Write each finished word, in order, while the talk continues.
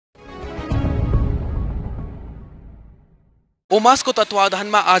ओमासको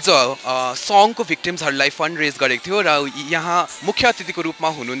तत्वावधानमा आज सङको भिक्टिम्सहरूलाई fund raise गरेको थियो र यहाँ मुख्य अतिथिको रूपमा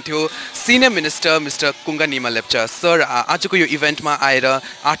हुनुहुन्थ्यो senior minister mister Kunga Nima Lepcha sir. आजको यो इभेन्टमा आएर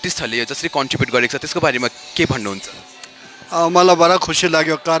आर्टिस्टहरूले जसरी कन्ट्रिब्युट गरेको छ त्यसको बारेमा के भन्नुहुन्छ? मलाई बडा खुसी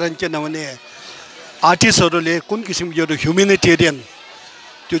लाग्यो, कारण किनभने आर्टिस्टहरूले कुन किसिमको यो ह्युमेनिटेरियन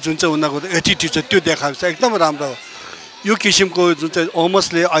त्यो जुन चाहिँ उनीहरूको एटिट्युड छ त्यो देखाएको छ, एकदम राम्रो। यो किसिमको जुन चाहिँ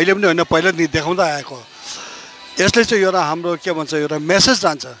ओमसले अहिले पनि होइन पहिला नि देखाउँदै आएको, यसले चाहिँ एउटा हाम्रो के भन्छ एउटा मेसेज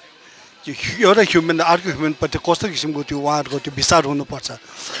जान्छ कि एउटा ह्युमन अर्को ह्युमनप्रति कस्तो किसिमको त्यो उहाँहरूको त्यो विचार हुनुपर्छ।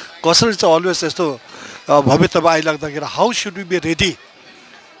 कसरी चाहिँ अलवेज यस्तो भविष्यमा आइलाग्दाखेरि हाउ सुड बी रेडी,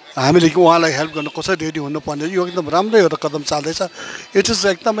 हामीले उहाँलाई हेल्प गर्नु कसरी रेडी हुनुपर्ने, यो एकदम राम्रो एउटा कदम चाल्दैछ। इट इज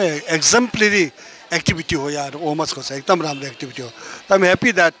एकदमै एक्जाम्पलरी एक्टिभिटी हो यार, ओमसको चाहिँ एकदम राम्रो एक्टिभिटी हो। त आइम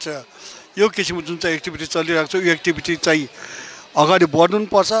ह्याप्पी द्याट यो किसिमको जुन चाहिँ एक्टिभिटी चलिरहेको छ यो एक्टिभिटी चाहिँ अगाडि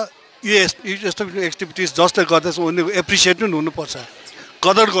बढ्नुपर्छ। यो यस्तो एक्टिभिटिज जसले गर्दैछ उनीहरू एप्रिसिएट पनि हुनुपर्छ,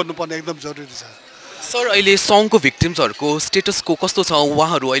 कदर गर्नुपर्ने एकदम जरुरी छ। सर अहिले सङको भिक्टिम्सहरूको स्टेटसको कस्तो छ,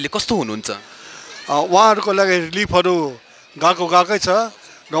 उहाँहरू अहिले कस्तो हुनुहुन्छ? उहाँहरूको लागि रिलिफहरू गएकै छ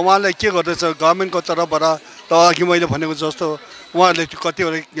र उहाँलाई के गर्दैछ गभर्मेन्टको तर्फबाट त अघि मैले भनेको जस्तो उहाँहरूले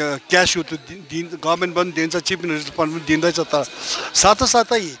कतिवटा क्यास गभर्मेन्ट पनि दिन्छ, चिफ मिनिस्टर पनि दिँदैछ। तर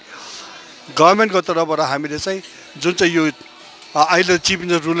साथसाथै गभर्मेन्टको तर्फबाट हामीले चाहिँ जुन चाहिँ यो अहिले चिफ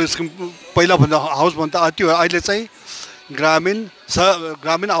मिनिस्टर रुरल स्किम पहिला भन्दा हाउस भन्दा त्यो अहिले चाहिँ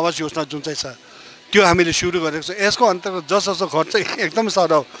ग्रामीण आवास योजना जुन चाहिँ छ त्यो हामीले सुरु गरेको छ। यसको अन्तर्गत जसो खर्च एकदम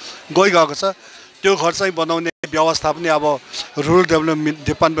साह्रो गइरहेको छ त्यो खर्च चाहिँ बनाउने व्यवस्था पनि अब रुरल डेभलपमेन्ट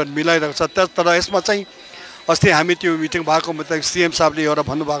डिपार्टमेन्ट मिलाइरहेको छ। तर यसमा चाहिँ अस्ति हामी त्यो मिटिङ भएको मतलब सिएम साहबले एउटा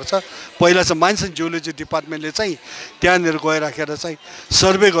भन्नुभएको छ, पहिला चाहिँ माइन्स एन्ड जियोलोजी डिपार्टमेन्टले चाहिँ त्यहाँनिर गइराखेर चाहिँ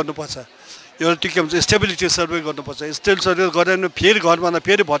सर्वे गर्नुपर्छ, एउटा त्यो के भन्छ स्टेबिलिटी सर्वे गर्नुपर्छ। स्टेबिलिटी सर्वे गरेर फेरि घर बनाएर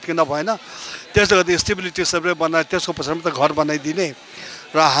फेरि भत्किन भएन, त्यसले गर्दा स्टेबिलिटी सर्वे बनाएर त्यसको पछाडि त घर बनाइदिने।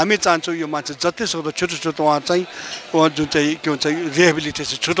 र हामी चाहन्छौँ यो मान्छे जति सक्दो छोटो छोटो उहाँ चाहिँ जुन चाहिँ के भन्छ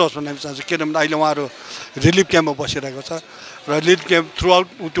रिहेबिलिटेसन छिटो होस् भन्ने हामी चाहन्छौँ। किनभने अहिले उहाँहरू रिलिफ क्याम्पमा बसिरहेको छ र रिलिफ क्याम्प थ्रु आउट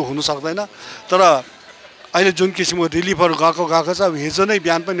त्यो हुनु सक्दैन। तर अहिले जुन किसिमको रिलिफहरू गएको छ, हिजो नै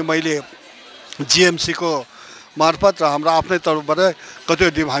बिहान पनि मैले जिएमसीको मार्फत र हाम्रो आफ्नै तर्फबाट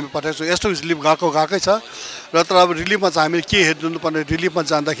कतिवटा रिलिफ हामी पठाएको छौँ। यस्तो रिलिफ गएकै छ र तर अब रिलिफमा चाहिँ हामीले के हेर्नुपर्ने, रिलिफमा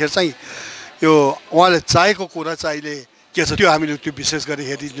जाँदाखेरि चाहिँ यो उहाँले चाहेको कुरा चाहिँ अहिले के छ त्यो हामीले त्यो विशेष गरी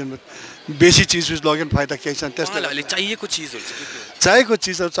हेरिदिनु। बेसी चिज लगेन फाइदा केही छैन। त्यसले चाहिएको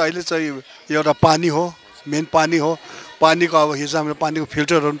चिजहरू चाहिँ अहिले चाहिँ एउटा पानी हो, मेन पानी हो। पानीको अब हिजो हामीले पानीको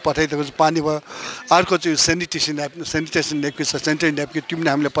फिल्टरहरू पठाइदिएको छ, पानी भयो। अर्को चाहिँ सेनिटेसन नेपकिन छ, सेनिटरी नेपकिन त्यो पनि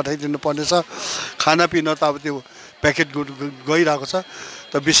हामीले पठाइदिनु पर्नेछ। खानापिना त अब त्यो प्याकेट गइरहेको छ।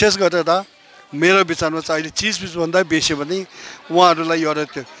 त विशेष गरेर मेरो विचारमा चाहिँ अहिले चिजबिजभन्दा बेसी भने उहाँहरूलाई एउटा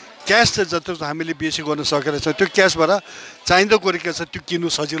त्यो क्यास चाहिँ जति हामीले बेसी गर्न सकेको छ त्यो क्यासबाट चाहिँदो कुरो के छ त्यो किन्नु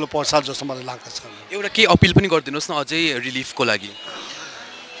सजिलो पर्छ जस्तो मलाई लाग्दछ। एउटा के अपिल पनि गरिदिनुहोस् न अझै रिलिफको लागि।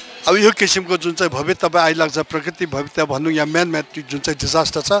 अब यो किसिमको जुन चाहिँ भविष्य तपाईँ आइलाग्छ प्रकृति भविष्य भनौँ या म्यान जुन चाहिँ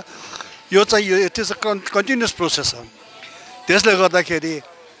डिजास्टर छ यो चाहिँ यो it is a continuous process हो। त्यसले गर्दाखेरि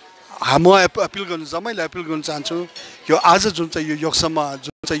म अपिल गर्नु जम्मैले अपिल गर्न चाहन्छु यो आज जुन चाहिँ यो योक्सममा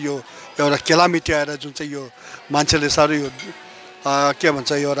जुन चाहिँ यो एउटा केलामिटी आएर जुन चाहिँ यो मान्छेले साह्रो यो के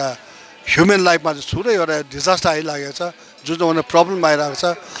भन्छ एउटा ह्युमन लाइफमा ठुलो एउटा डिजास्टर आइलागेको छ, जुन चाहिँ प्रब्लम आइरहेको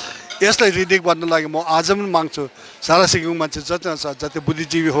छ। यसलाई रिडिक बन्नु लागि म आज पनि माग्छु सारा सिक्किम मान्छे जति छ, जति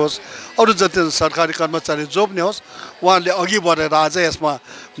बुद्धिजीवी होस्, अरू जति सरकारी कर्मचारी जो पनि होस्, उहाँहरूले अघि बढेर अझै यसमा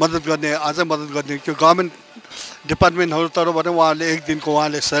मद्दत गर्ने त्यो गभर्मेन्ट डिपार्टमेन्टहरू तर्फबाट उहाँहरूले एक दिनको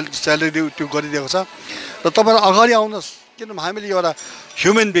उहाँले स्यालेरी त्यो गरिदिएको छ। र तपाईँहरू अगाडि आउनुहोस्, किनभने हामीले एउटा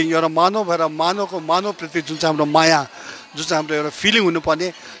ह्युमन बिङ एउटा मानव भएर मानवप्रति जुन चाहिँ हाम्रो माया जुन चाहिँ हाम्रो एउटा फिलिङ हुनुपर्ने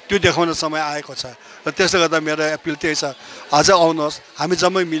त्यो देखाउने समय आएको छ। र त्यसले गर्दा मेरो एपिल त्यही छ, आज आउनुहोस्, हामी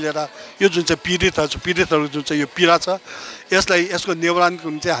जम्मै मिलेर यो जुन चाहिँ पीडितहरू जुन चाहिँ यो पीडा छ यसको निवारणको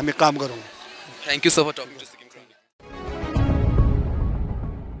निम्ति हामी काम गरौँ। Thank you so much.